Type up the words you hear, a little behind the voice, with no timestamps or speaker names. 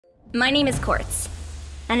My name is Quartz,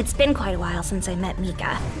 and it's been quite a while since I met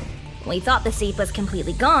Mika. We thought the seed was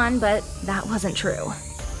completely gone, but that wasn't true.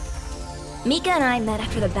 Mika and I met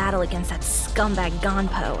after the battle against that scumbag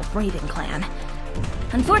Gonpo of Raven Clan.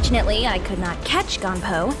 Unfortunately, I could not catch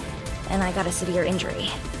Gonpo, and I got a severe injury.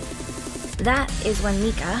 That is when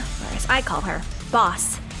Mika, or as I call her,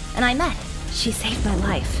 Boss, and I met. She saved my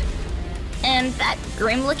life. And that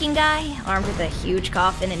grim-looking guy, armed with a huge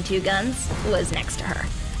coffin and 2 guns, was next to her.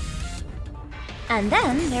 And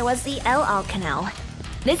then there was the El Alcanel.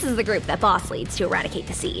 This is the group that Boss leads to eradicate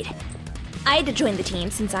the seed. I had to join the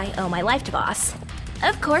team since I owe my life to Boss.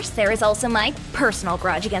 Of course, there is also my personal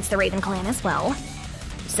grudge against the Raven Clan as well.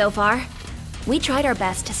 So far, we tried our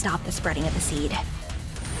best to stop the spreading of the seed.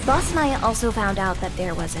 Boss and I also found out that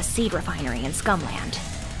there was a seed refinery in Scumland.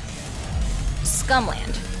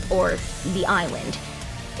 Scumland, or the island,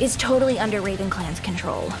 is totally under Raven Clan's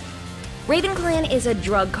control. Raven Clan is a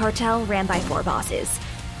drug cartel ran by 4 bosses.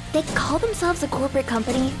 They call themselves a corporate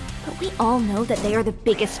company, but we all know that they are the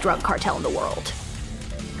biggest drug cartel in the world.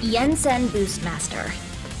 Yensen Boostmaster.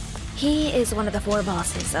 He is one of the 4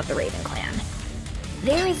 bosses of the Raven Clan.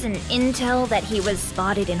 There is an intel that he was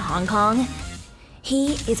spotted in Hong Kong.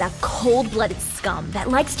 He is a cold-blooded scum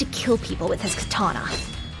that likes to kill people with his katana.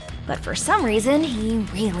 But for some reason, he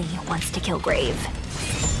really wants to kill Grave.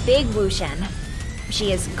 Big Wushen.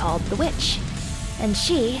 She is called the Witch, and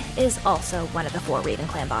she is also one of the 4 Raven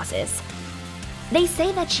Clan bosses. They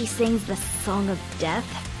say that she sings the Song of Death,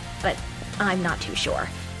 but I'm not too sure.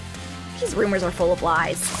 These rumors are full of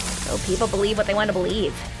lies, so people believe what they want to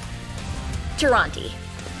believe. Taranti.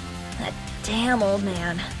 That damn old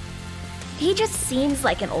man. He just seems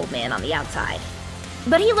like an old man on the outside,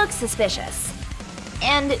 but he looks suspicious.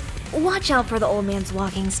 And watch out for the old man's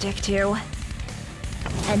walking stick, too.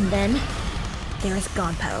 And then there is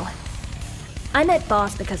Gonpo. I met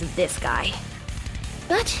Boss because of this guy.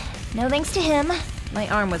 But no thanks to him, my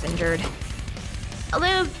arm was injured.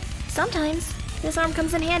 Although, sometimes this arm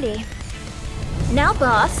comes in handy. Now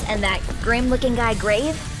Boss and that grim-looking guy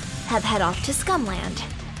Grave have head off to Scumland.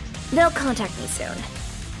 They'll contact me soon.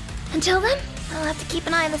 Until then, I'll have to keep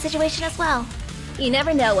an eye on the situation as well. You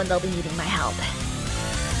never know when they'll be needing my help.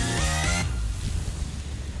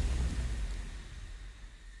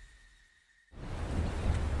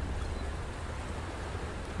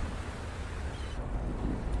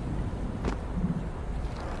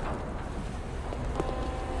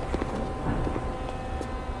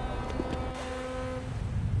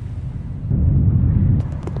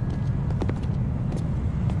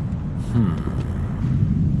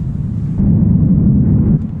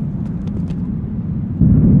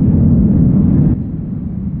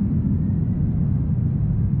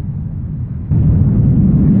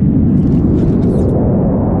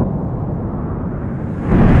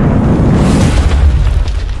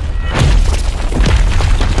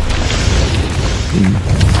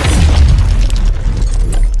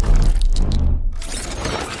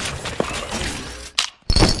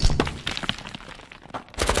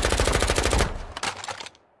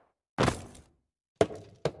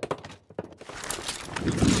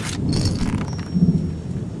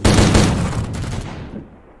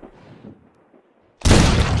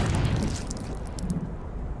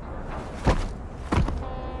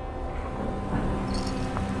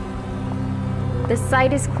 The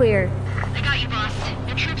site is clear. I got you, boss.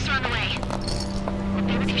 The troops are on the way. I'll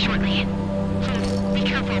be with you shortly. Please, be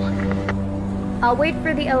careful. I'll wait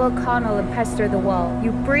for the El O'Connell and pester the wall.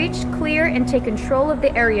 You breach, clear, and take control of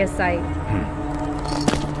the area site.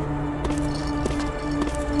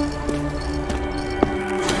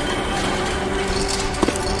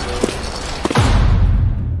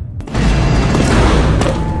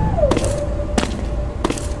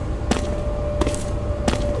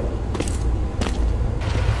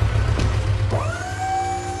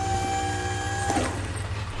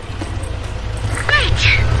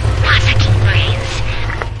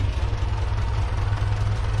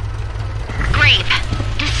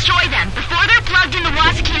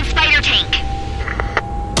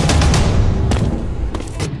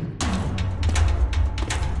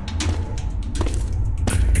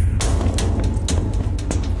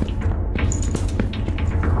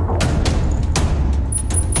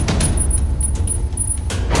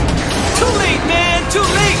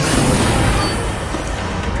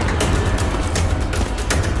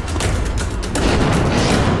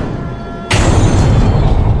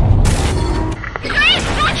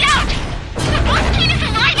 Watch out! The boss kid is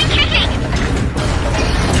alive and kicking!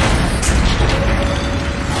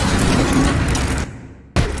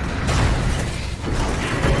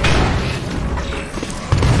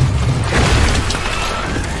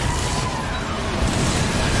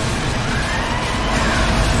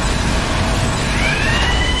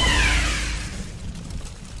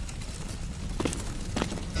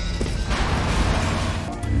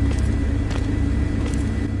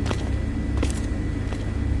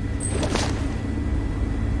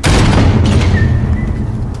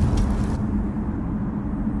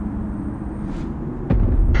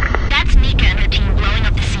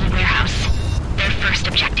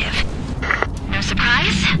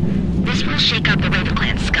 This will shake up the Raven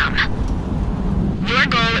Clan scum. Your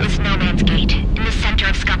goal is No Man's Gate, in the center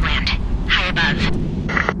of Scumland, high above.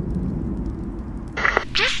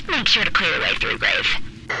 Just make sure to clear your way through, Grave.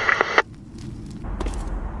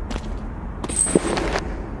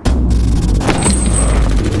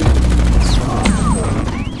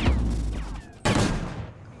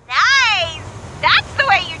 Nice! That's the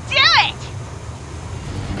way you do it!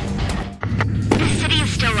 The city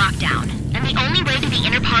is still locked down, and the only way to the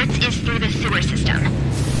inner parts is through the sewer system.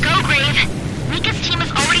 Go, Grave! Mika's team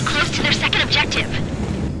is already close to their second objective.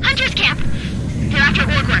 Hunter's camp! They're after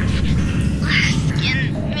orgworms.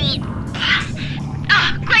 Skin, meat...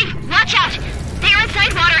 Grave, watch out! They are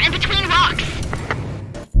inside water and between rocks!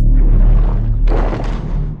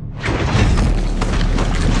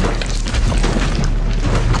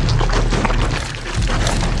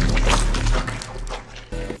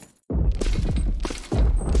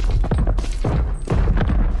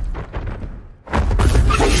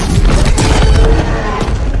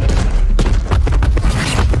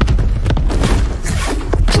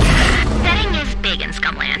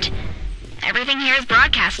 Everything here is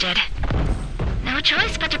broadcasted. No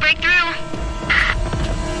choice but to break through.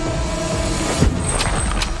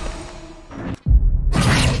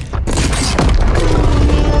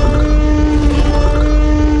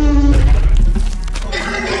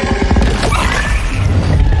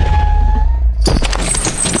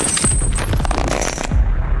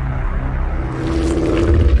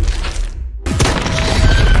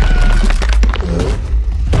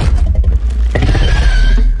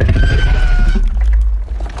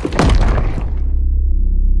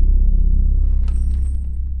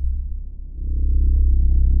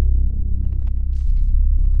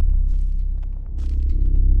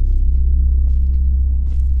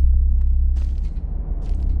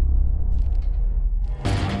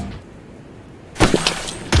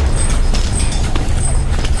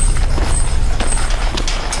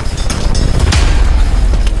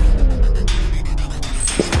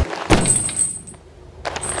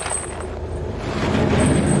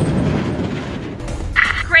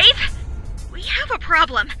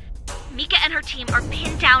 Problem. Mika and her team are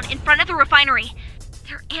pinned down in front of the refinery.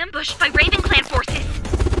 They're ambushed by Raven Clan forces.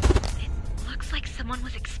 It looks like someone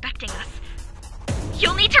was expecting us.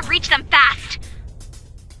 You'll need to reach them fast.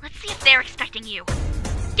 Let's see if they're expecting you.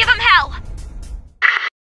 Give them hell!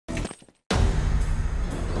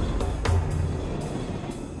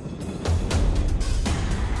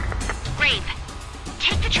 Grave,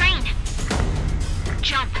 take the train.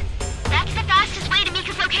 Jump. That's the fastest way to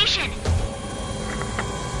Mika's location.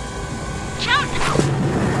 Jump!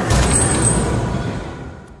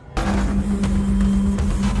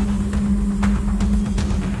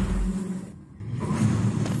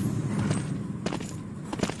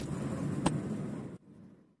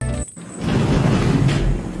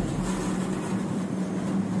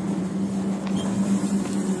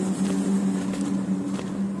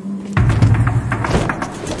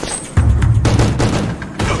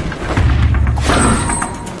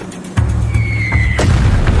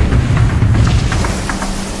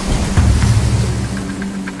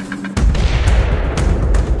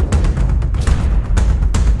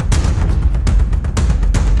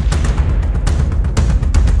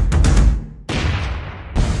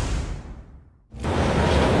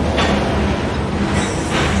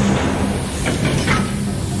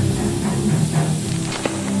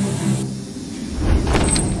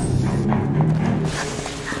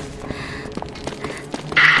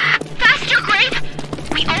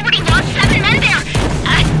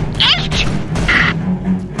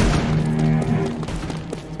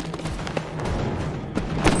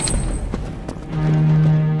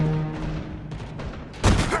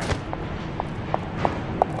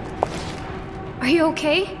 Are you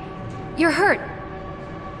okay? You're hurt.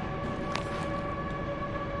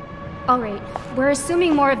 Alright, we're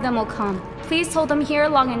assuming more of them will come. Please hold them here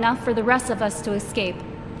long enough for the rest of us to escape.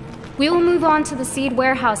 We will move on to the seed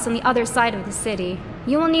warehouse on the other side of the city.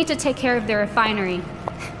 You will need to take care of the refinery.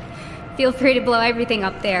 Feel free to blow everything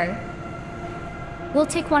up there. We'll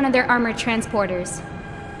take one of their armored transporters.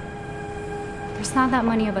 There's not that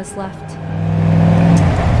many of us left.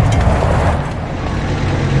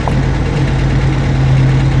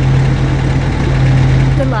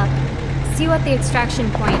 Good luck. See you at the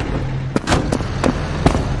extraction point.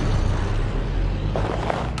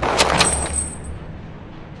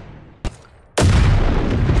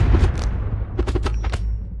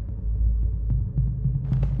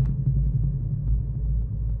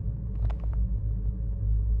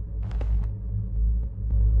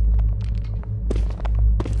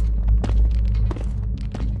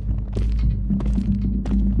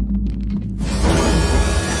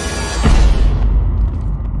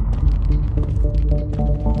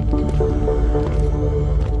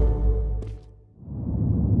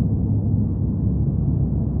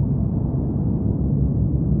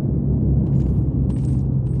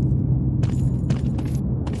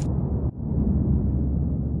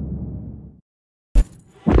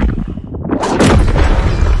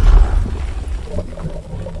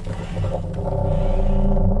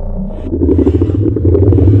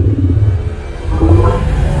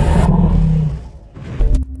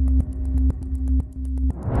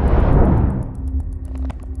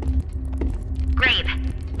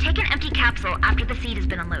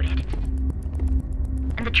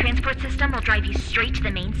 transport system will drive you straight to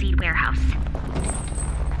the main seed warehouse.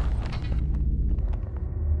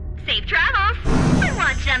 Safe travels! And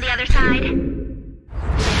watch on the other side.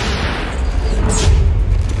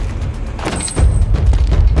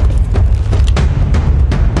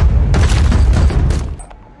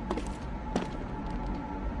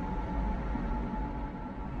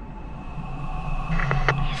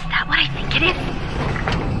 Is that what I think it is?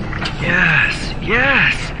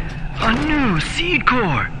 Yes! A new seed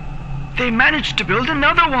core! They managed to build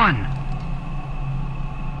another one!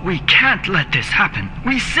 We can't let this happen.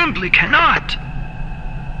 We simply cannot!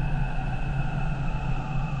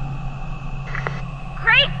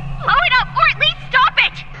 Great! Blow it up, or at least stop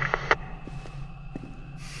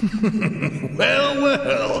it!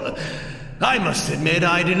 Well. I must admit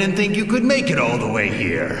I didn't think you could make it all the way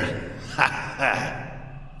here.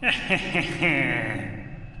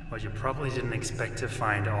 Well, you probably didn't expect to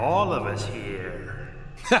find all of us here.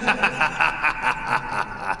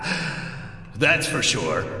 That's for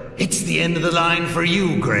sure. It's the end of the line for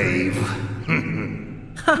you, Grave.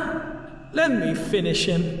 Let me finish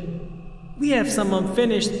him. We have some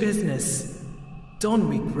unfinished business. Don't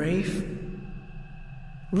we, Grave?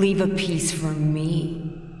 Leave a piece for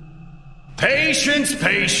me. Patience.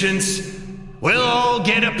 We'll all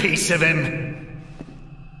get a piece of him.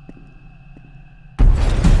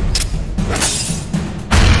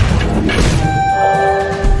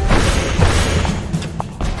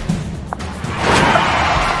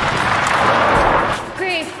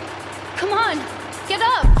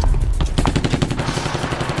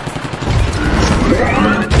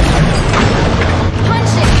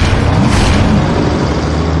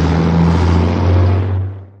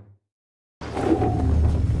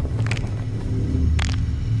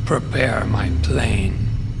 Prepare my plane.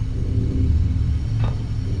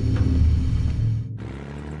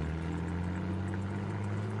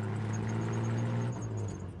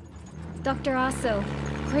 Dr. Aso,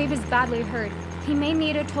 Grave is badly hurt. He may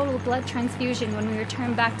need a total blood transfusion when we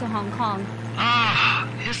return back to Hong Kong. Ah,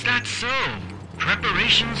 is that so?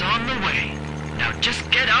 Preparations on the way. Now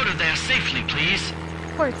just get out of there safely, please.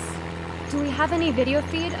 Quartz, do we have any video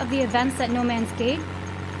feed of the events at No Man's Gate?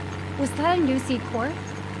 Was that a new seed core?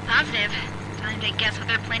 Positive. Time to guess what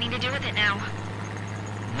they're planning to do with it now.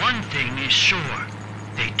 One thing is sure.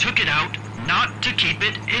 They took it out not to keep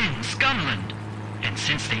it in Scumland. And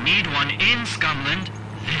since they need one in Scumland,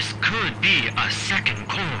 this could be a second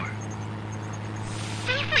core.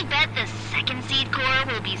 Safely bet the second seed core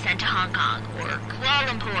will be sent to Hong Kong, or Kuala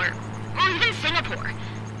Lumpur, or even Singapore.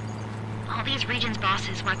 All these regions'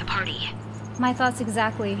 bosses were at the party. My thoughts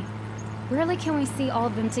exactly. Rarely can we see all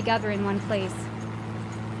of them together in one place.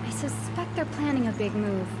 I suspect they're planning a big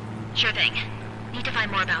move. Sure thing. Need to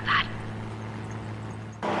find more about that.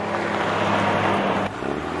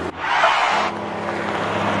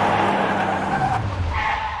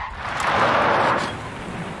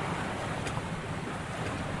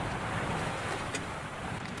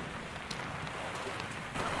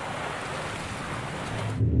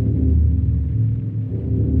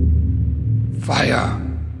 Fire!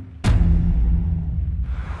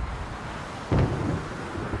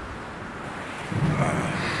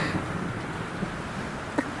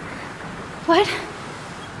 What?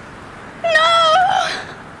 No!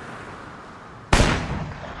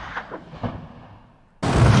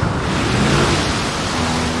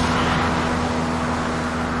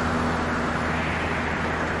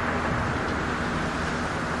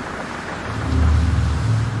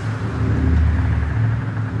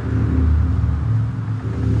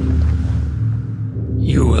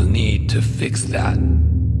 You will need to fix that.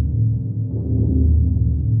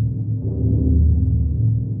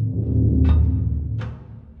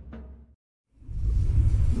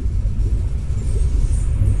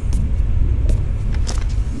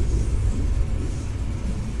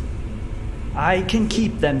 I can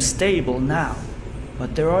keep them stable now,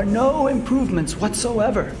 but there are no improvements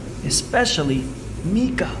whatsoever, especially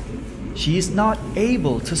Mika. She is not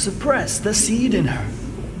able to suppress the seed in her.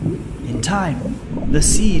 In time, the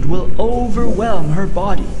seed will overwhelm her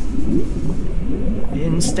body.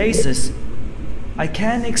 In stasis, I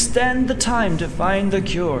can extend the time to find the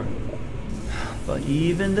cure, but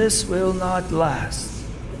even this will not last.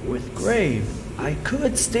 With Grave, I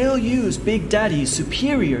could still use Big Daddy's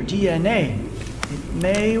superior DNA. It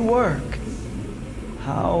may work.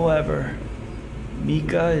 However,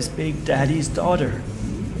 Mika is Big Daddy's daughter.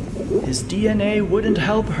 His DNA wouldn't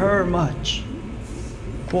help her much.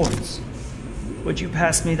 Quartz, would you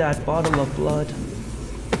pass me that bottle of blood?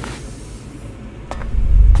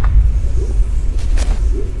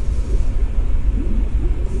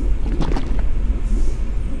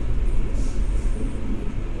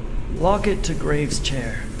 Lock it to Grave's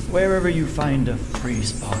chair, wherever you find a free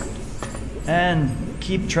spot. And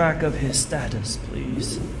keep track of his status,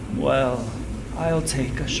 please. Well, I'll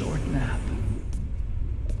take a short nap.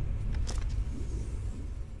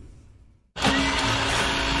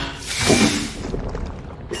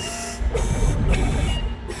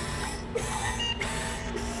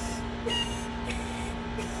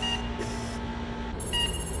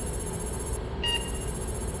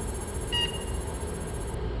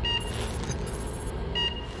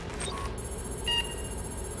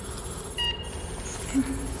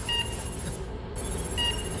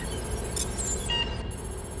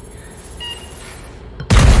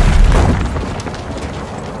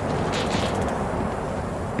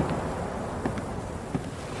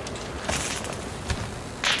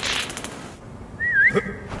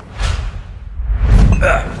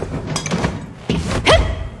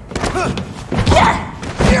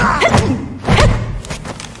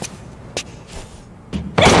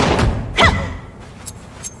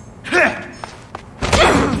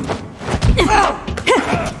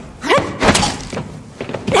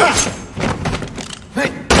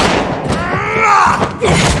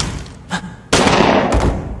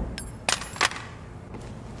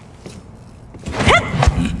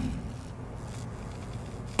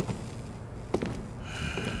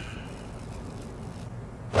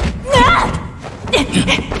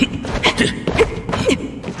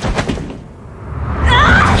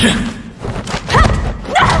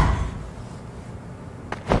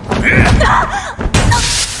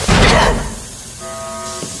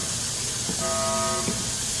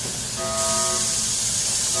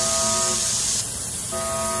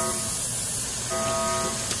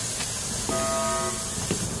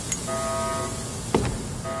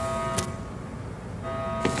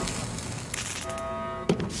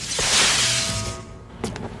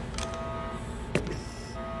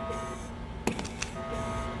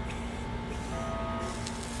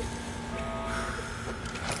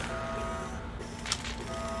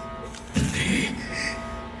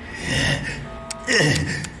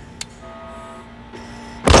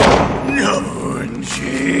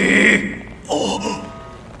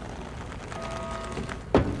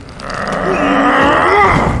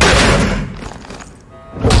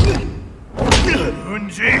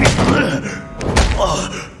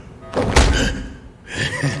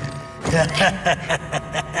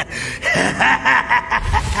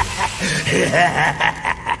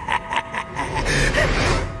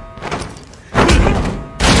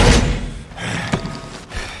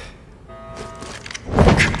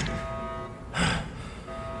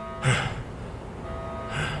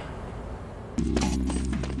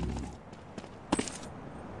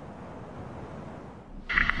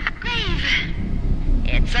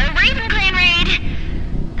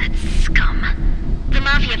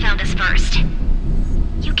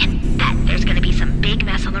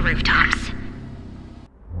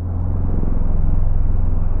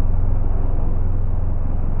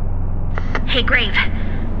 Hey, Grave.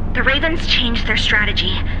 The Ravens changed their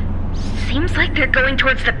strategy. Seems like they're going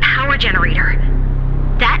towards the power generator.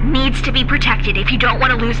 That needs to be protected if you don't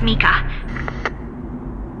want to lose Mika.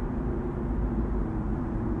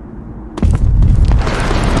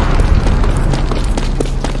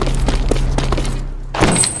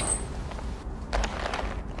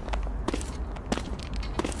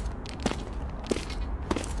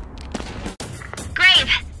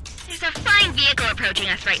 Grave, there's a fine vehicle approaching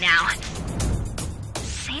us right now.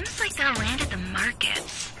 Seems like they'll land at the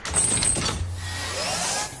markets.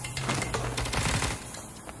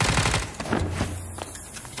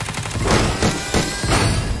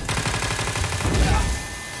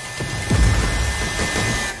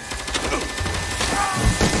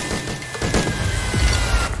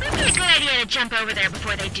 Might be a good idea to jump over there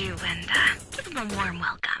before they do and give them a warm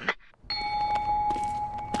welcome.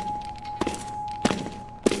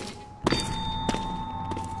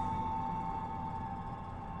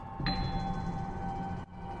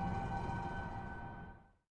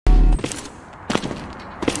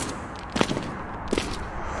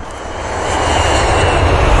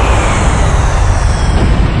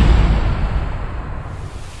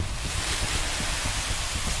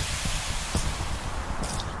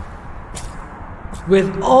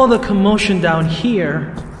 With all the commotion down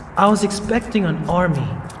here, I was expecting an army,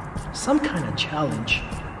 some kind of challenge.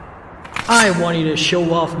 I wanted to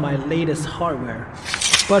show off my latest hardware,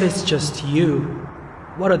 but it's just you.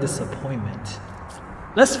 What a disappointment.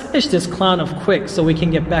 Let's finish this clown off quick so we can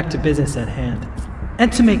get back to business at hand.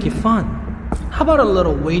 And to make it fun, how about a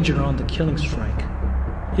little wager on the killing strike?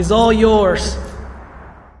 It's all yours.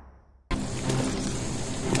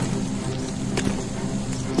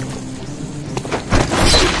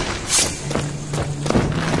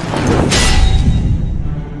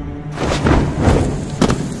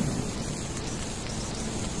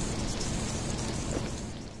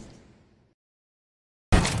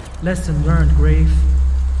 Lesson learned, Grave.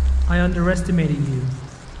 I underestimated you.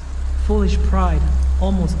 Foolish pride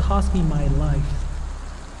almost cost me my life.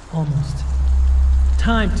 Almost.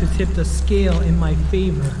 Time to tip the scale in my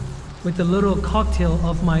favor with a little cocktail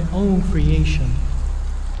of my own creation.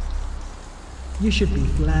 You should be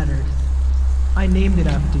flattered. I named it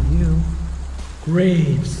after you.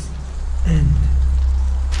 Grave's End.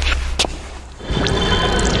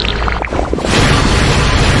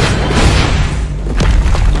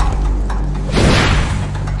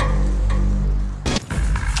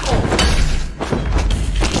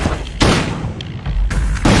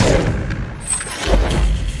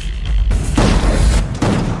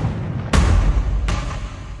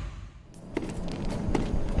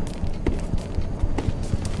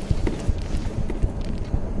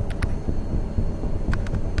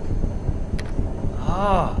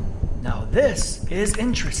 This is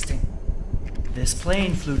interesting. This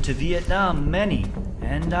plane flew to Vietnam many,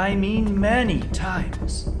 and I mean many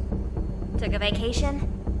times. Took a vacation?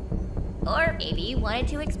 Or maybe you wanted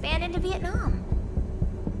to expand into Vietnam.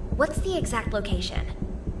 What's the exact location?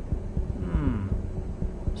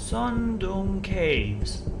 Sun Dong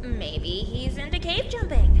Caves. Maybe he's into cave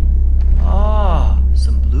jumping.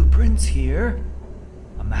 Some blueprints here.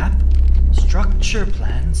 A map, structure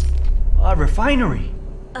plans, a refinery.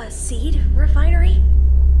 A seed refinery?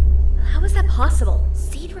 How is that possible?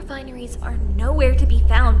 Seed refineries are nowhere to be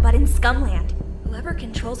found but in Scumland. Whoever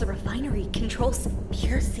controls a refinery controls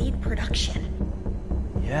pure seed production.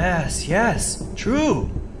 Yes, true.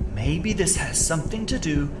 Maybe this has something to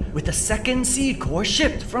do with the second seed core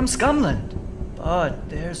shipped from Scumland. But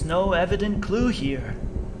there's no evident clue here.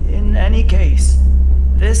 In any case,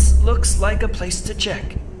 this looks like a place to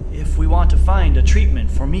check if we want to find a treatment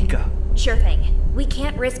for Mika. Sure thing. We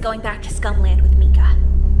can't risk going back to Scumland with Mika.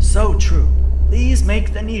 So true. Please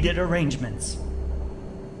make the needed arrangements.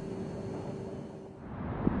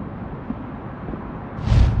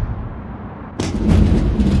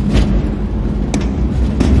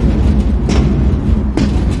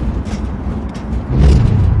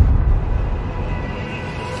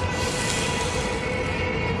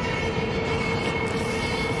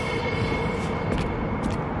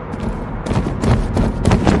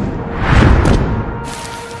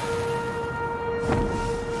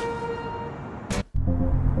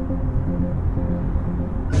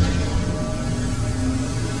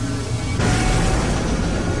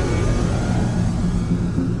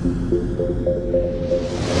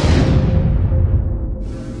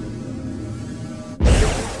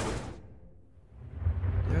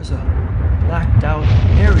 There's a blacked out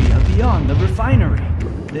area beyond the refinery.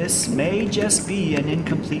 This may just be an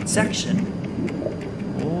incomplete section.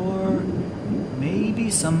 Or maybe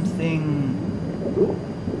something more.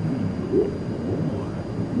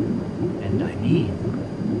 And I mean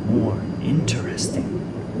more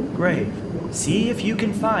interesting. Grave, see if you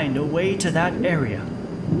can find a way to that area.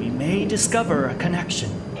 We may discover a connection.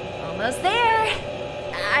 Almost there.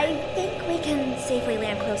 I think we can safely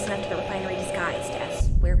land close enough to the refinery disguised as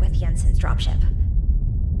we're with Jensen's dropship.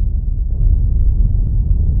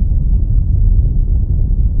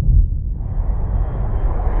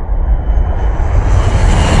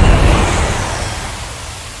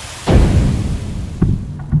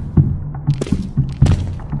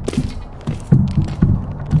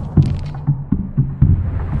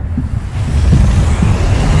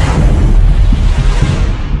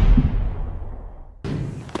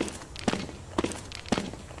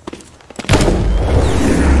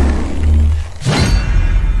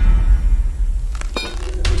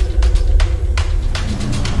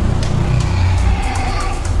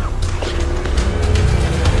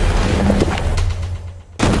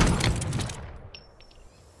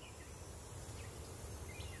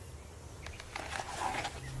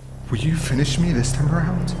 Will you finish me this time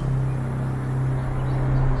around?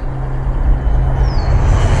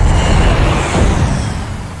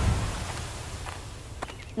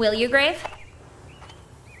 Will you, Grave?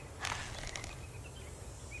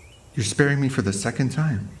 You're sparing me for the second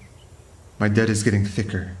time. My debt is getting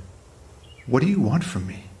thicker. What do you want from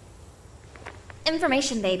me?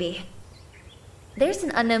 Information, baby. There's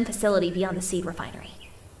an unknown facility beyond the seed refinery.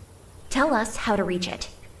 Tell us how to reach it.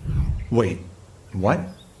 Wait, what?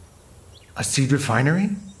 A seed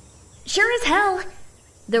refinery? Sure as hell.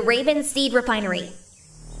 The Raven Seed Refinery.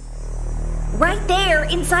 Right there,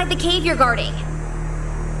 inside the cave you're guarding.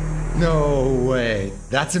 No way.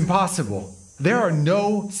 That's impossible. There are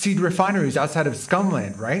no seed refineries outside of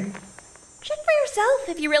Scumland, right? Check for yourself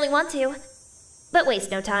if you really want to. But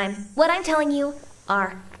waste no time. What I'm telling you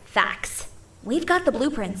are facts. We've got the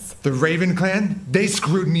blueprints. The Raven clan, they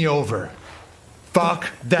screwed me over.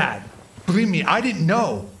 Fuck that. Believe me, I didn't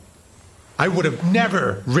know. I would have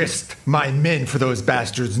never risked my men for those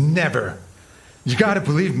bastards. Never. You gotta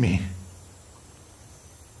believe me.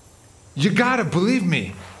 You gotta believe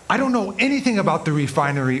me. I don't know anything about the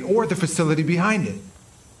refinery or the facility behind it.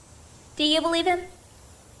 Do you believe him?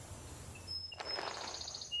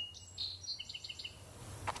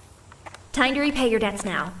 Time to repay your debts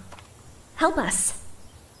now. Help us.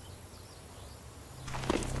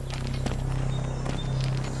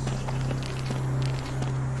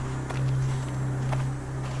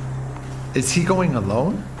 Is he going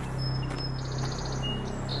alone?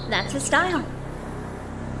 That's his style.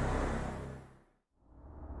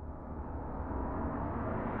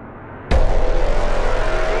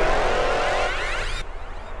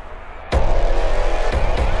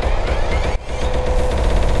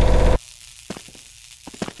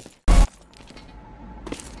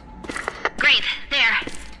 Grave, there.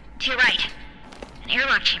 To your right. An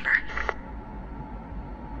airlock chamber.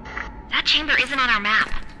 That chamber isn't on our map.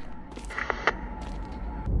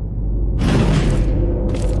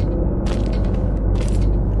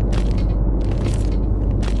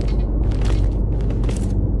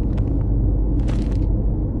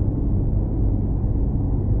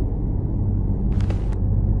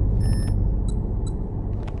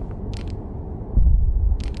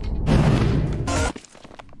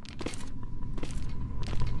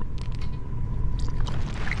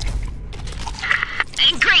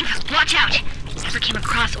 Watch out! Never came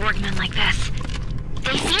across Orgmen like this.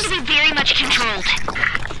 They seem to be very much controlled.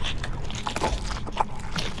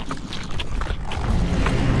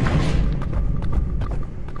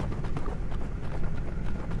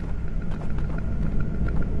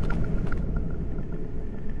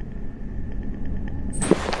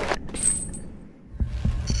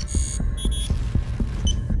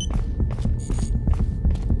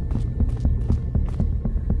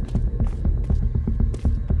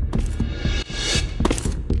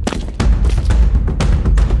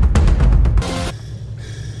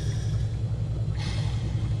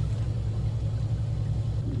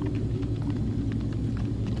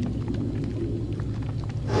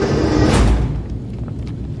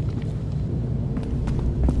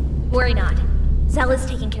 Worry not. Zella's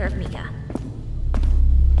taking care of Mika.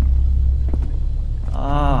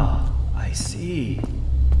 Ah, I see.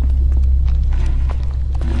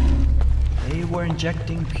 They were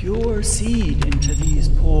injecting pure seed into these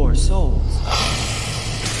poor souls.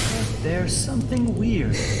 But there's something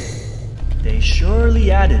weird. They surely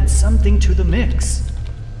added something to the mix.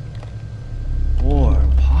 Or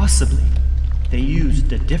possibly, they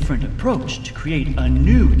used a different approach to create a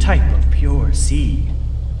new type of pure seed.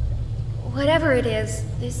 Whatever it is,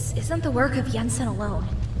 this isn't the work of Jensen alone.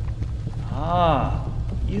 Ah,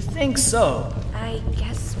 you think so? I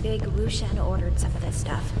guess Big Wushen ordered some of this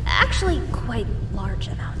stuff. Actually, quite large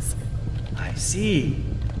amounts. I see.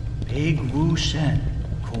 Big Wushen,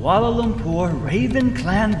 Kuala Lumpur Raven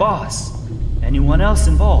Clan boss. Anyone else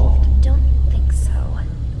involved? Don't think so.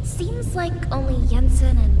 Seems like only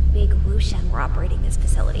Jensen and Big Wushen were operating this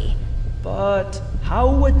facility. But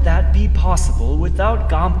how would that be possible without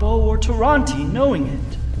Gampo or Taranti knowing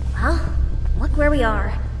it? Well, look where we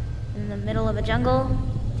are. In the middle of a jungle,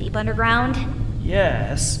 deep underground.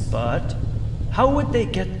 Yes, but how would they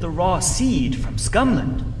get the raw seed from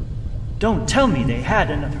Scumland? Don't tell me they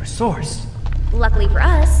had another source. Luckily for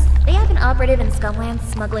us, they have an operative in Scumland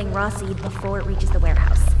smuggling raw seed before it reaches the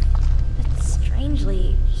warehouse. But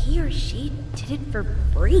strangely, he or she did it for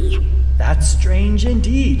free. That's strange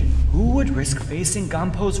indeed. Who would risk facing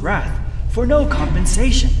Gampo's wrath for no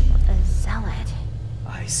compensation? A zealot.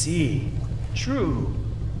 I see. True.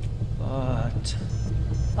 But...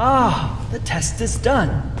 Ah, the test is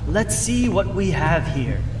done. Let's see what we have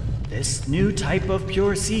here. This new type of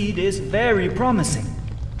pure seed is very promising.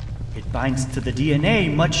 It binds to the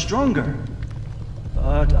DNA much stronger.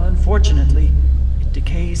 But unfortunately, it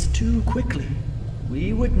decays too quickly.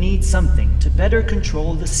 We would need something to better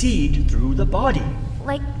control the seed through the body.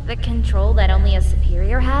 Like the control that only a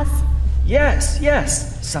superior has?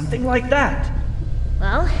 Yes, something like that.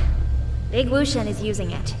 Well, Big Wushen is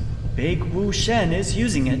using it. Big Wushen is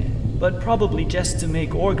using it, but probably just to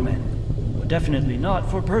make Orgmen. Definitely not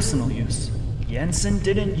for personal use. Jensen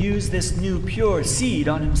didn't use this new pure seed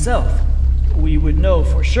on himself. We would know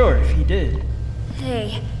for sure if he did.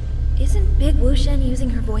 Hey, isn't Big Wushen using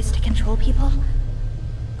her voice to control people?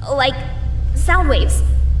 Like sound waves,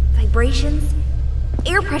 vibrations,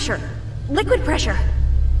 air pressure, liquid pressure.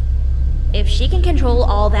 If she can control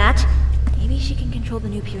all that, maybe she can control the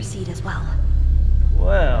new pure seed as well.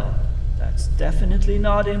 Well, that's definitely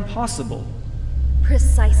not impossible.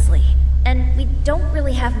 Precisely. and we don't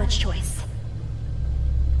really have much choice.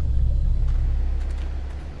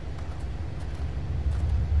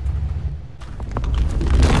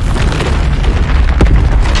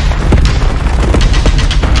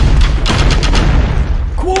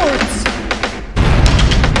 Quartz!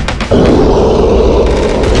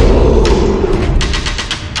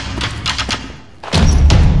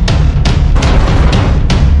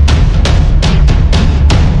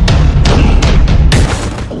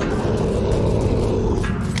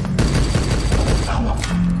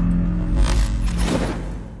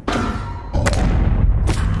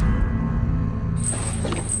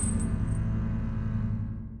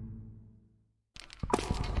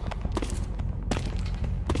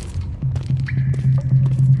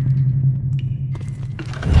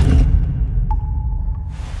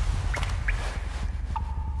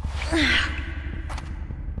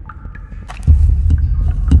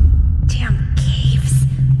 Damn caves.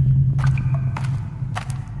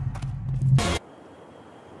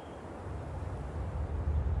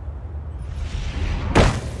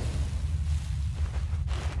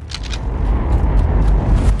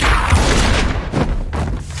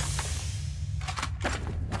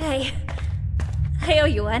 Hey, I owe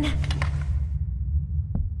you one.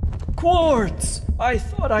 Quartz! I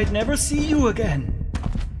thought I'd never see you again.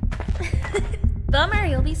 Bummer,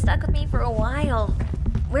 you'll be stuck with me for a while.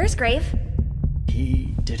 Where's Grave?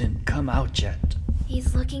 He didn't come out yet.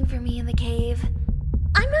 He's looking for me in the cave.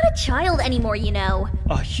 I'm not a child anymore, you know.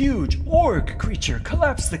 A huge orc creature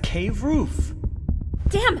collapsed the cave roof.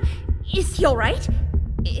 Damn, is he alright?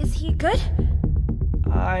 Is he good?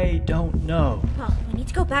 I don't know. Well, we need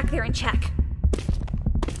to go back there and check.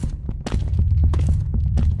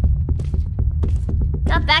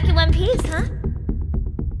 Got back in one piece, huh?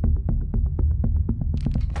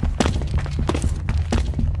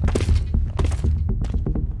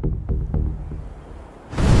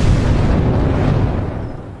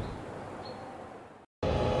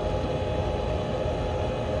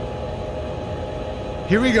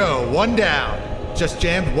 Here we go, one down. Just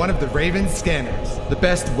jammed one of the Raven's scanners. The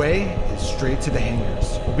best way is straight to the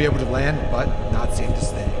hangars. We'll be able to land, but not safe to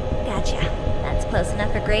stay. Gotcha. That's close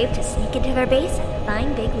enough for Grave to sneak into their base and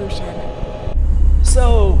find Big Wushen.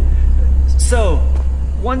 So,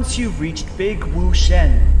 once you've reached Big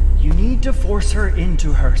Wushen, you need to force her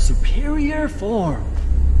into her superior form.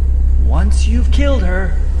 Once you've killed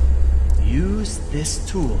her, use this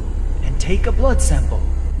tool and take a blood sample.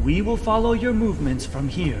 We will follow your movements from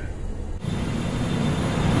here.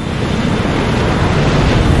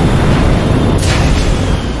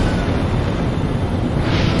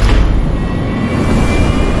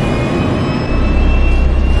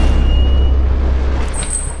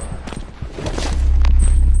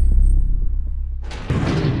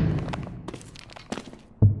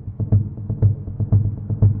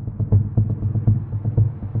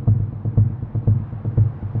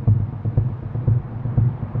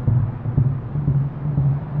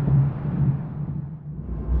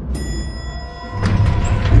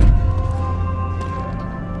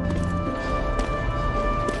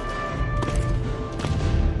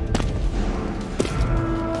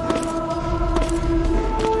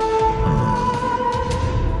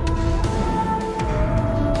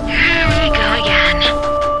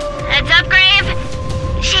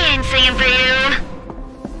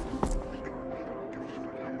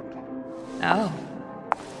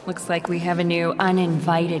 Looks like we have a new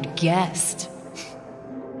uninvited guest.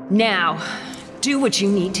 Now, do what you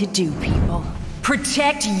need to do, people.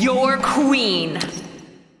 Protect your queen!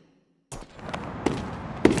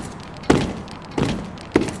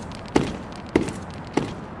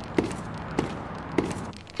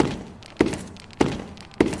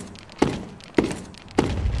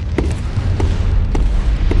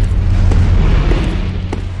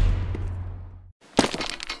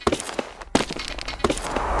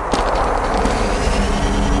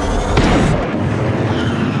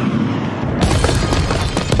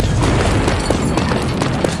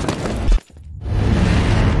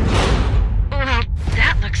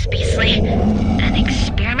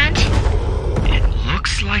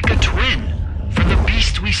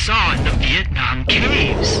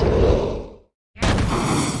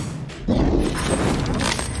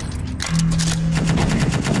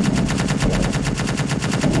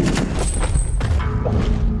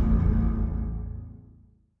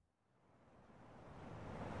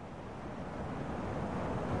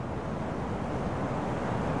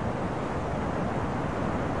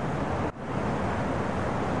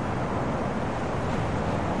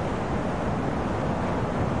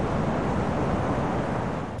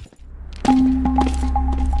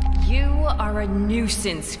 are a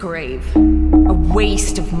nuisance, Grave. A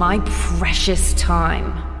waste of my precious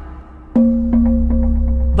time.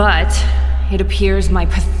 But it appears my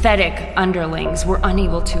pathetic underlings were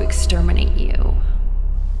unable to exterminate you.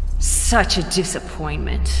 Such a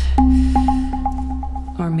disappointment.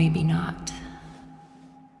 Or maybe not.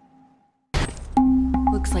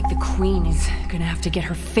 Looks like the Queen is gonna have to get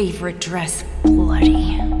her favorite dress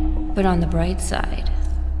bloody. But on the bright side,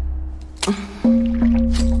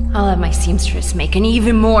 I'll have my seamstress make an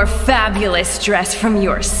even more fabulous dress from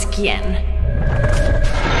your skin.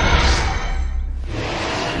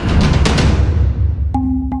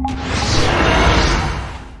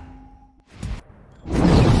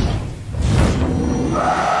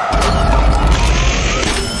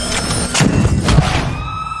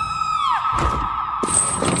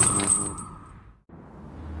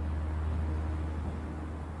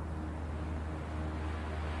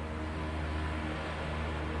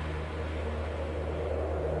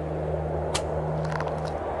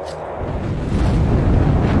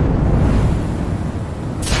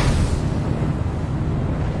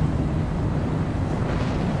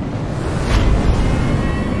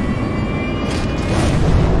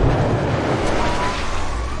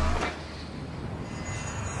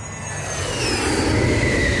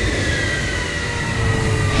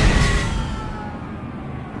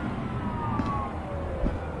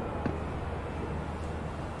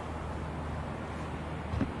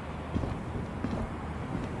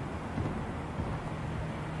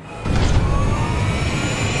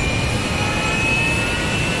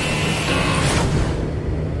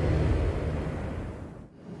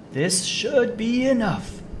 This should be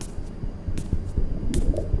enough.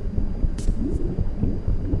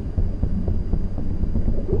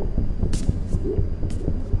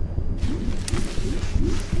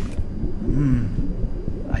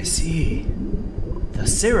 I see. The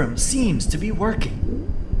serum seems to be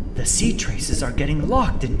working. The seed traces are getting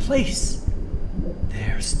locked in place.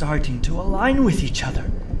 They're starting to align with each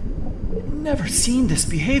other. Never seen this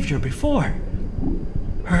behavior before.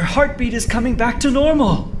 Her heartbeat is coming back to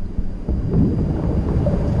normal.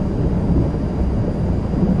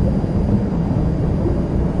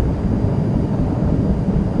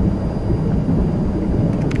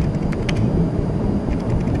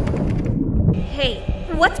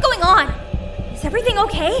 What's going on? Is everything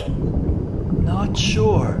okay? Not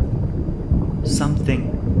sure.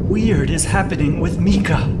 Something weird is happening with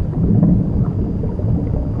Mika.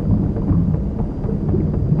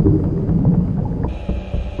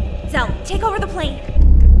 Zell, take over the plane.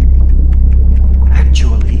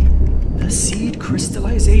 Actually, the seed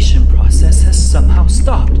crystallization process has somehow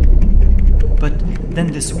stopped. But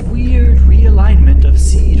then this weird realignment of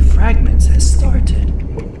seed fragments has started.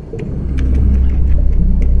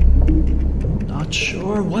 Not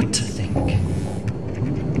sure what to think.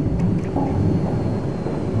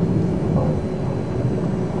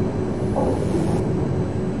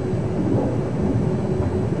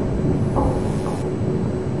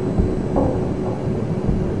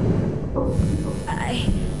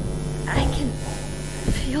 I can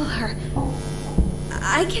feel her.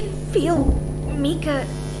 I can feel Mika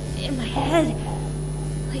in my head.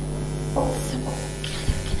 Like some kind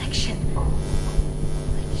of connection.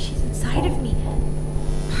 Like she's inside of me.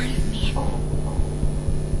 Part of me.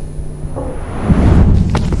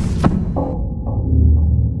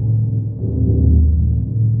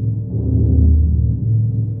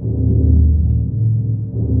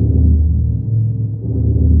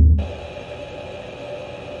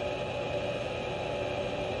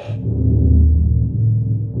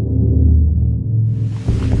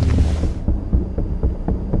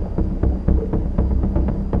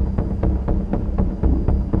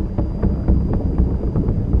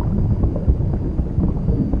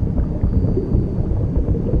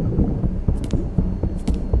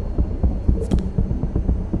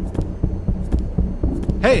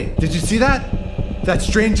 Hey, did you see that? That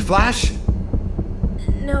strange flash?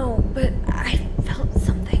 No, but I felt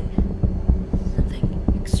something.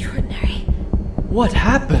 Something extraordinary. What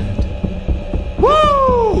happened?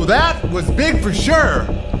 Woo! That was big for sure!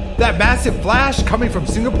 That massive flash coming from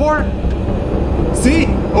Singapore? See?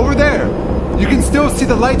 Over there. You can still see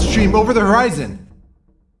the light stream over the horizon.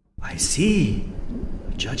 I see.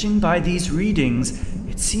 Judging by these readings,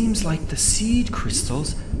 it seems like the seed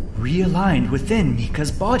crystals realigned within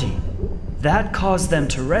Mika's body. That caused them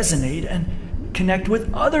to resonate and connect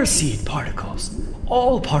with other seed particles.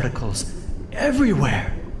 All particles.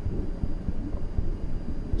 Everywhere.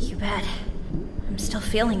 You bet. I'm still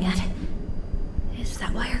feeling it. Is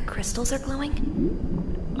that why her crystals are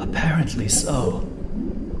glowing? Apparently so.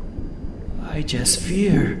 I just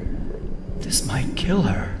fear This might kill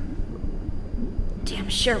her. Damn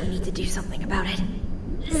sure we need to do something about it.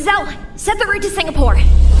 Zell, set the route to Singapore.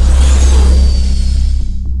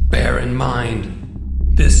 Bear in mind,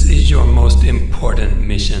 this is your most important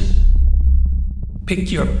mission.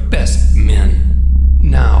 Pick your best men.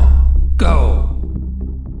 Now, go!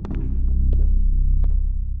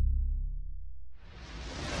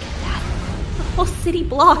 The whole city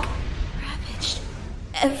block ravaged.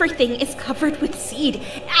 Everything is covered with seed,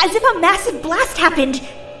 as if a massive blast happened.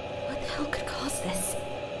 What the hell could cause this?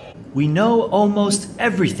 We know almost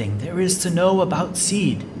everything there is to know about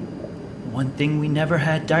seed. One thing we never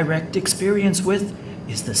had direct experience with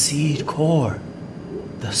is the seed core,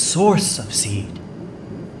 the source of seed.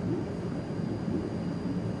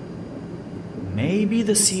 Maybe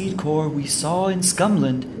the seed core we saw in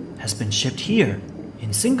Scumland has been shipped here,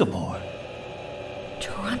 in Singapore.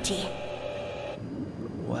 Toronti.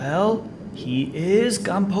 Well, he is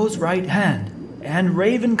Gampo's right hand and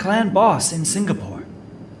Raven Clan boss in Singapore.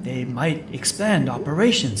 They might expand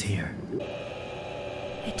operations here.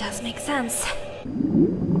 It does make sense.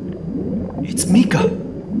 It's Mika.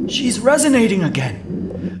 She's resonating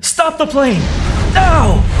again. Stop the plane!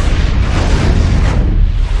 Now!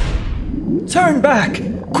 Turn back!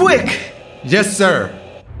 Quick! Yes, sir.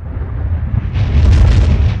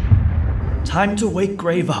 Time to wake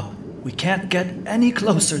Grave up. We can't get any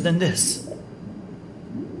closer than this.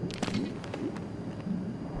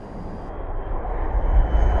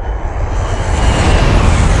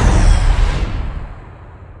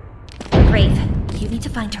 Grave, you need to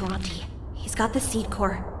find Toronti. He's got the seed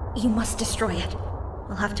core. You must destroy it.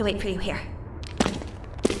 We'll have to wait for you here.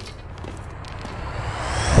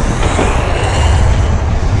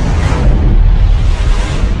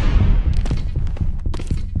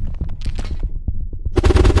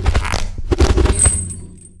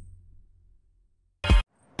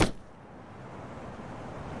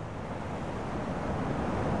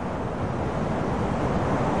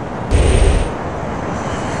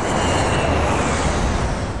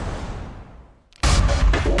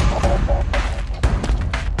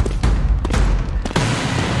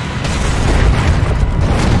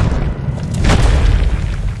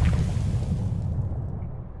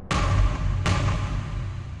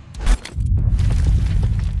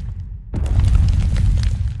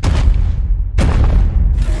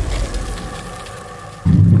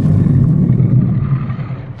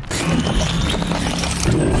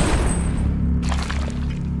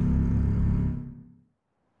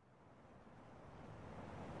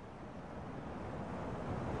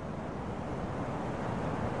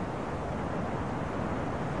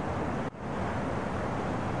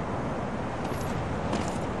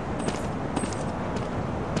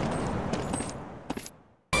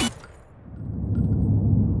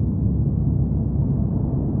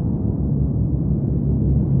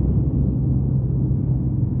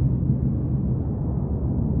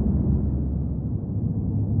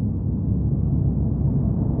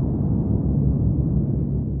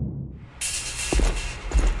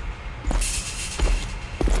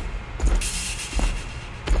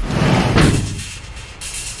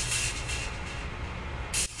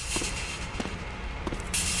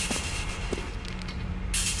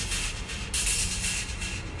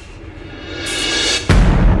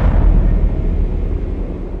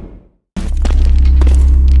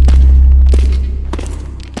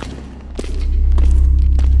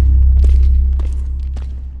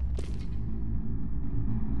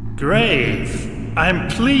 Grave, I'm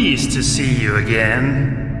pleased to see you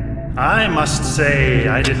again. I must say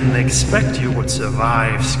I didn't expect you would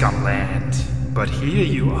survive Scumland, but here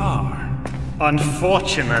you are.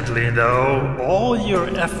 Unfortunately, though, all your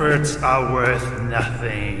efforts are worth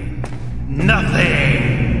nothing.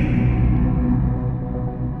 Nothing!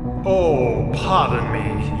 Oh, pardon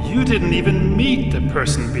me, you didn't even meet the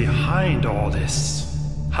person behind all this.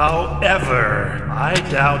 However, I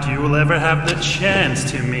doubt you will ever have the chance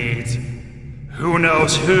to meet who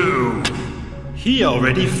knows who. He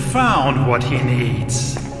already found what he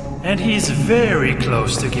needs, and he's very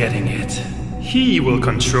close to getting it. He will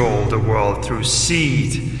control the world through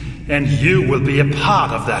seed, and you will be a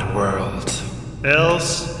part of that world.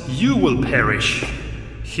 Else, you will perish.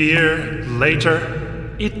 Here,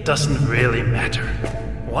 later, it doesn't really matter.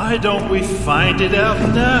 Why don't we find it out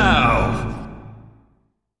now?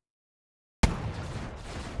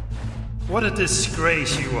 What a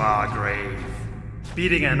disgrace you are, Grave.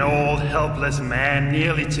 Beating an old, helpless man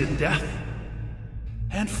nearly to death.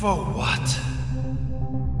 And for what?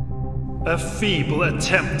 A feeble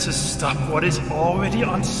attempt to stop what is already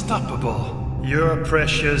unstoppable. Your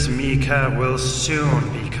precious Mika will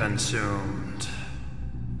soon be consumed.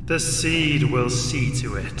 The Seed will see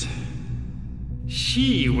to it.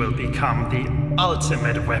 She will become the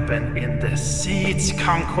ultimate weapon in the Seed's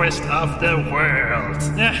conquest of the world.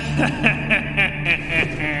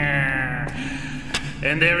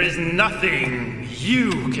 And there is nothing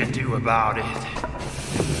you can do about it.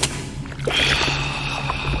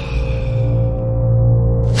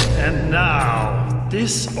 And now,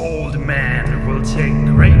 this old man will take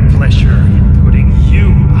great pleasure in putting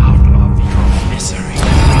you out of your misery.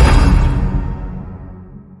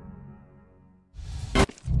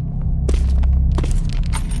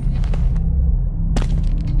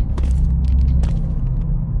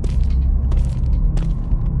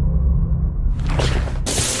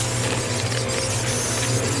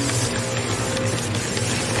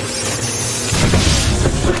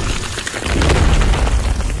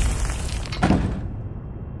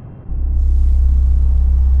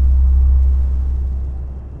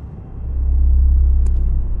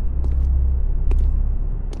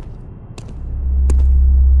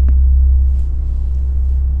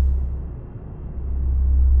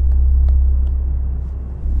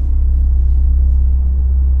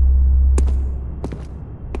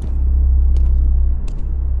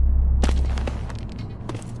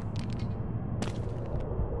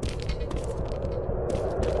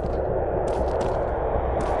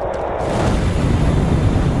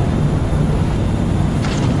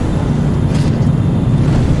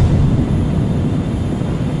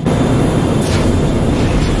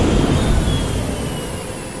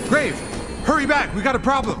 We got a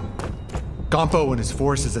problem! Gonpo and his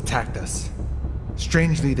forces attacked us.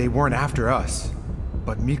 Strangely, they weren't after us,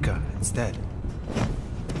 but Mika instead.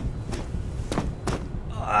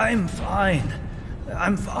 I'm fine.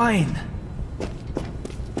 I'm fine.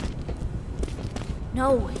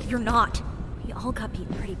 No, you're not. We all got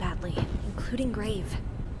beaten pretty badly, including Grave.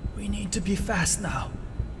 We need to be fast now.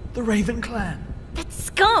 The Raven Clan. That's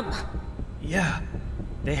scum! Yeah,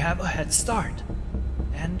 they have a head start.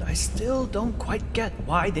 And I still don't quite get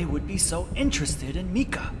why they would be so interested in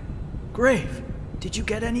Mika. Grave, did you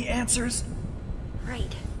get any answers?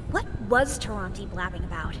 Right. What was Taranti blabbing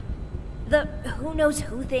about? The who knows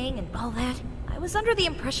who thing and all that? I was under the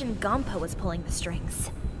impression Gonpo was pulling the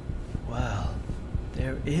strings. Well,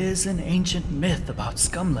 there is an ancient myth about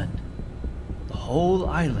Scumland. The whole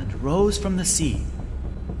island rose from the sea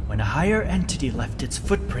when a higher entity left its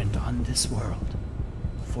footprint on this world.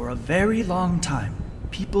 For a very long time,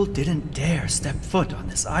 people didn't dare step foot on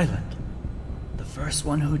this island. The first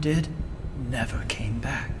one who did never came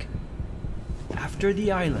back. After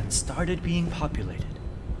the island started being populated,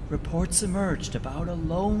 reports emerged about a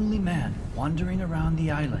lonely man wandering around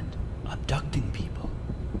the island, abducting people.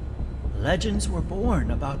 Legends were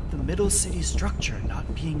born about the middle city structure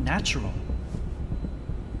not being natural.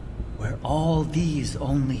 Were all these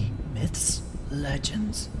only myths,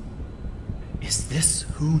 legends? Is this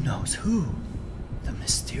who knows who? The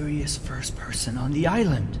mysterious first person on the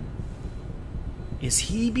island. Is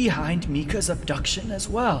he behind Mika's abduction as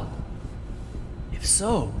well? If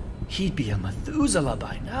so, he'd be a Methuselah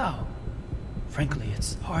by now. Frankly,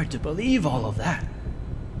 it's hard to believe all of that.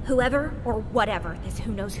 Whoever or whatever this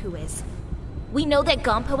who knows who is, we know that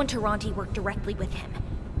Gonpo and Taranti work directly with him.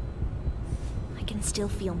 I can still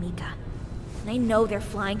feel Mika, and I know they're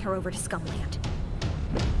flying her over to Scumland.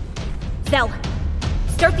 Zell,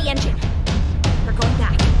 start the engine. We're going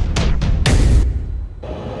back.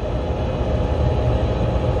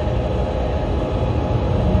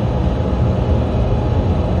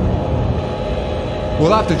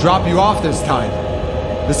 We'll have to drop you off this time.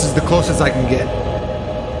 This is the closest I can get.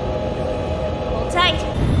 Hold tight.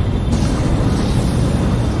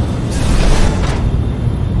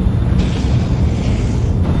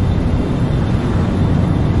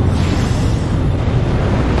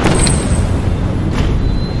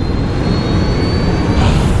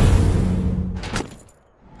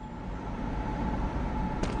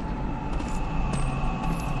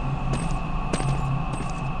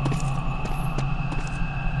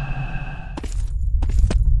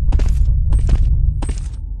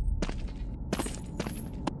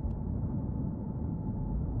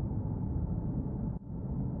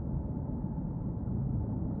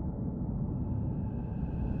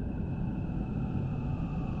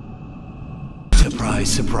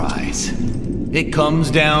 Surprise, surprise. It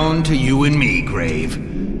comes down to you and me, Grave.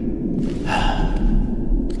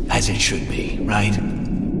 As it should be, right?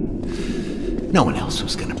 No one else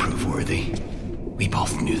was gonna prove worthy. We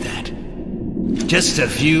both knew that. Just a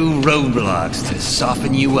few roadblocks to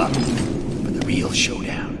soften you up for the real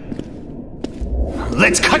showdown.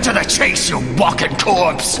 Let's cut to the chase, you walking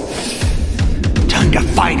corpse! Time to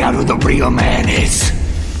find out who the real man is.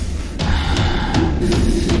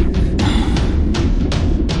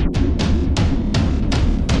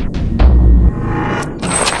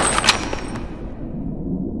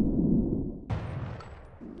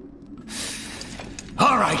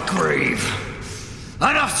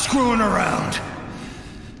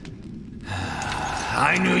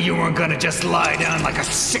 I knew you weren't gonna just lie down like a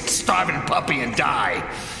sick, starving puppy and die.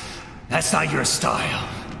 That's not your style.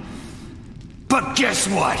 But guess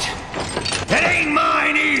what? It ain't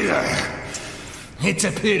mine either. It's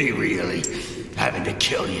a pity, really, having to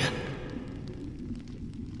kill you.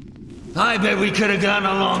 I bet we could have gotten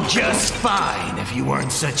along just fine if you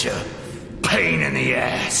weren't such a pain in the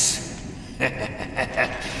ass.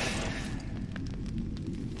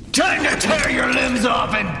 Time to tear your limbs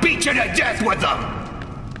off and beat you to death with them!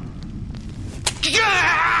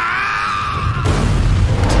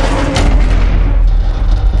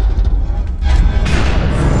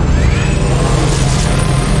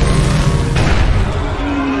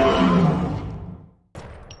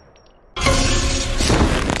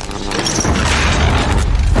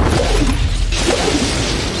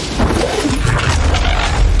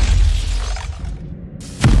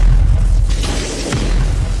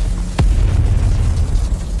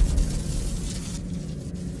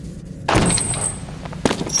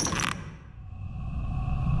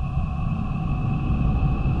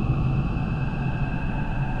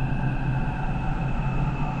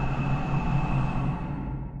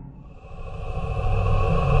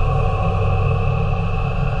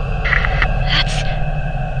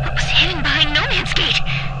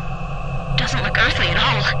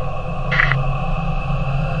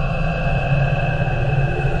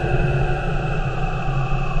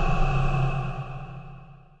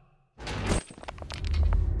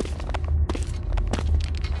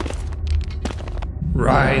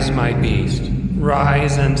 Rise, my beast,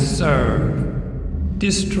 rise and serve.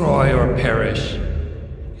 Destroy or perish,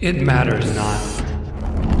 it matters not.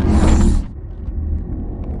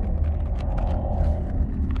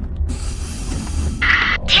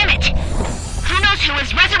 Damn it! Who knows who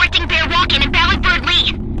is resurrecting Bear Walkin and Ballardbird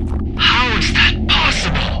Lee? How is that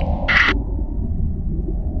possible?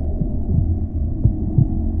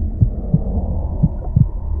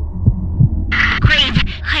 Grave,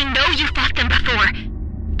 I know you fought them before.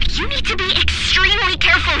 You need to be extremely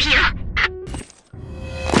careful here.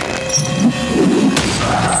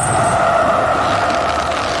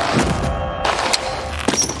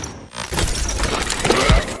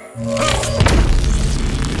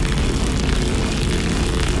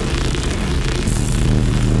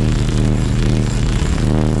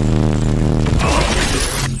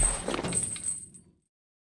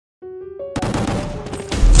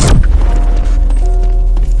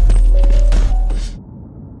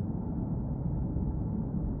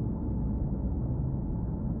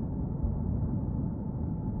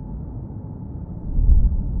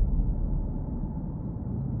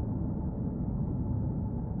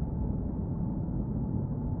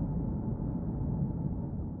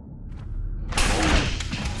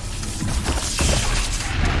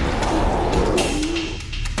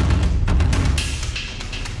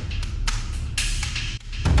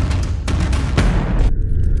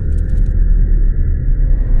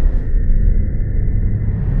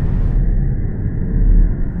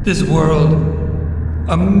 This world,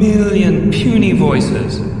 a million puny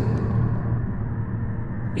voices.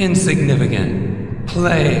 Insignificant,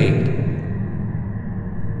 plagued,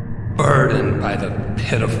 burdened by the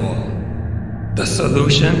pitiful. The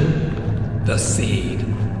solution, the seed.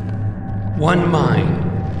 One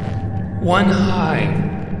mind, one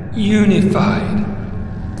hive, unified,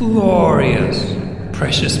 glorious,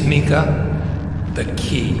 precious Mika, the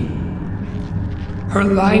key. Her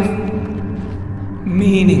life,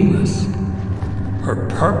 meaningless. Her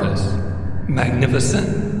purpose,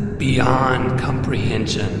 magnificent, beyond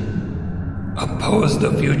comprehension. Oppose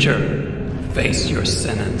the future, face your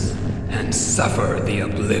sentence, and suffer the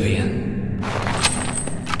oblivion.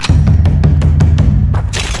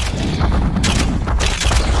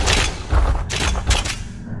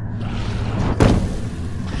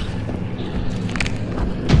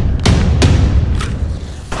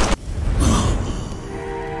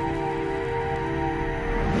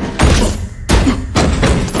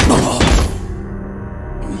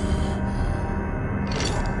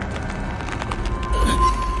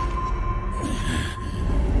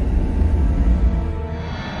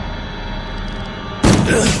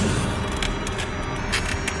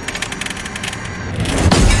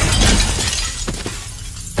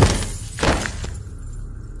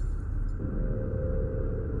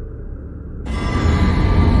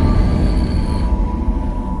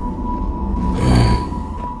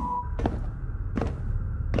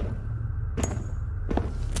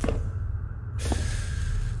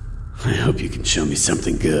 I hope you can show me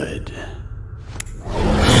something good.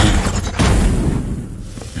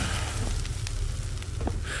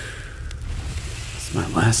 It's my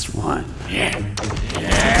last one. Yeah.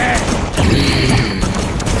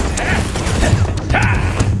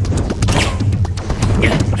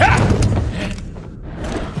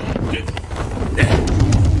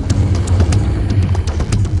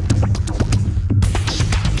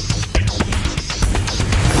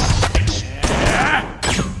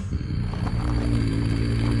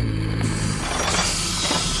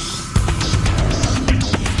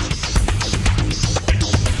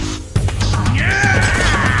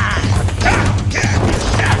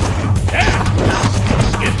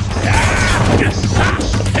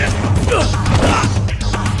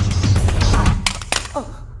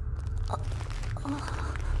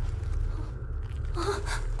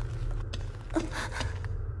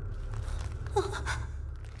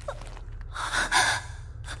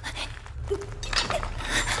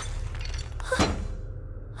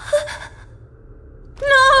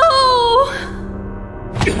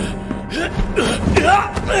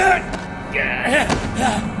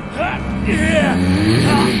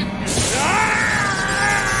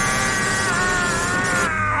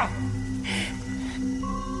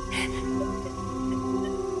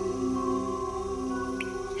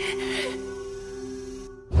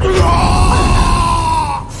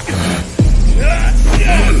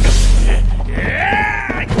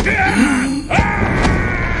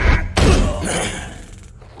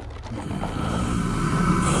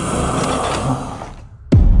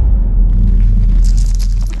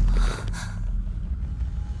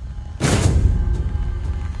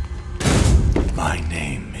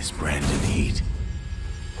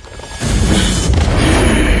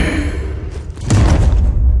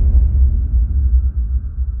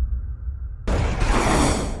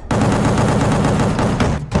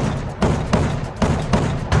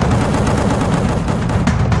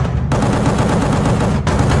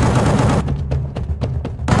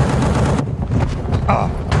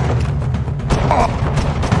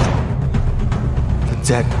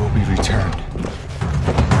 Dead will be returned.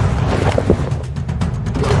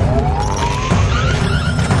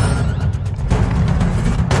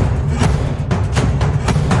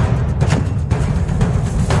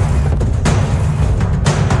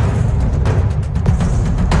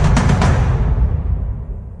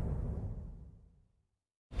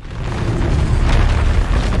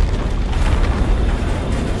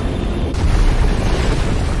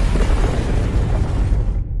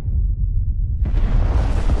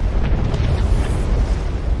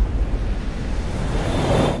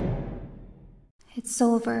 It's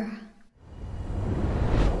over.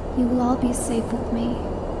 You will all be safe with me.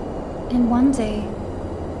 And one day,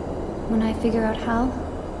 when I figure out how,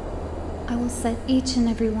 I will set each and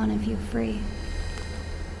every one of you free.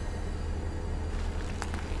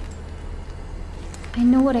 I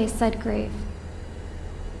know what I said, Grave.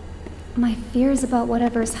 My fears about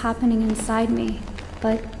whatever's happening inside me,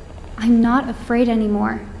 but I'm not afraid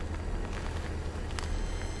anymore.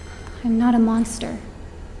 I'm not a monster.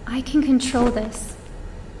 I can control this.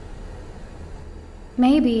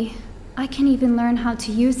 Maybe I can even learn how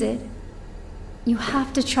to use it. You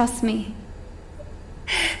have to trust me.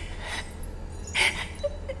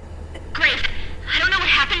 Grave, I don't know what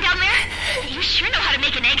happened down there, but you sure know how to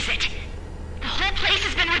make an exit. The whole place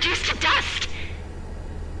has been reduced to dust.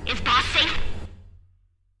 Is Boss safe?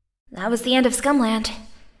 That was the end of Scumland,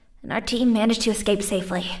 and our team managed to escape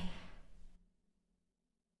safely.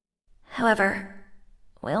 However,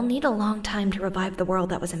 we'll need a long time to revive the world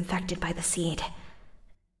that was infected by the seed.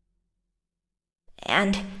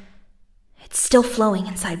 And it's still flowing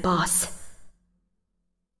inside Boss.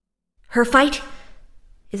 Her fight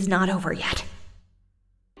is not over yet.